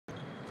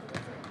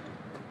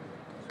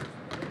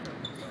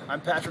I'm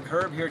Patrick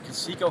Herb here at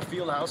Conseco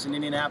Fieldhouse in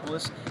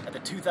Indianapolis at the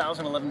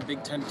 2011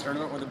 Big Ten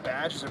Tournament, where the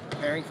Badgers are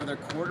preparing for their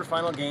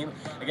quarterfinal game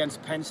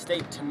against Penn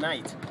State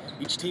tonight.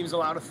 Each team's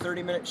allowed a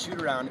 30-minute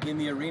shoot-around in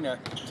the arena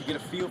to get a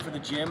feel for the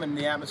gym and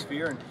the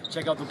atmosphere and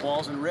check out the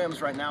balls and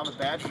rims. Right now, the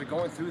Badgers are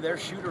going through their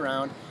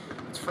shoot-around.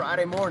 It's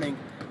Friday morning.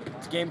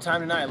 It's game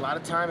time tonight, a lot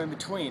of time in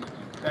between.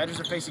 The Badgers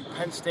are facing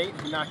Penn State,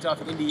 who knocked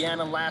off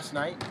Indiana last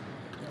night.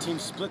 The team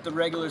split the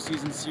regular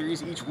season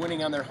series, each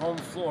winning on their home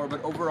floor,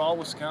 but overall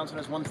Wisconsin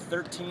has won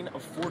 13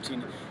 of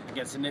 14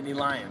 against the Nittany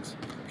Lions.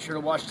 Be sure to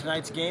watch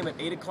tonight's game at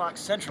 8 o'clock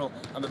Central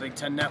on the Big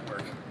Ten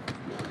Network.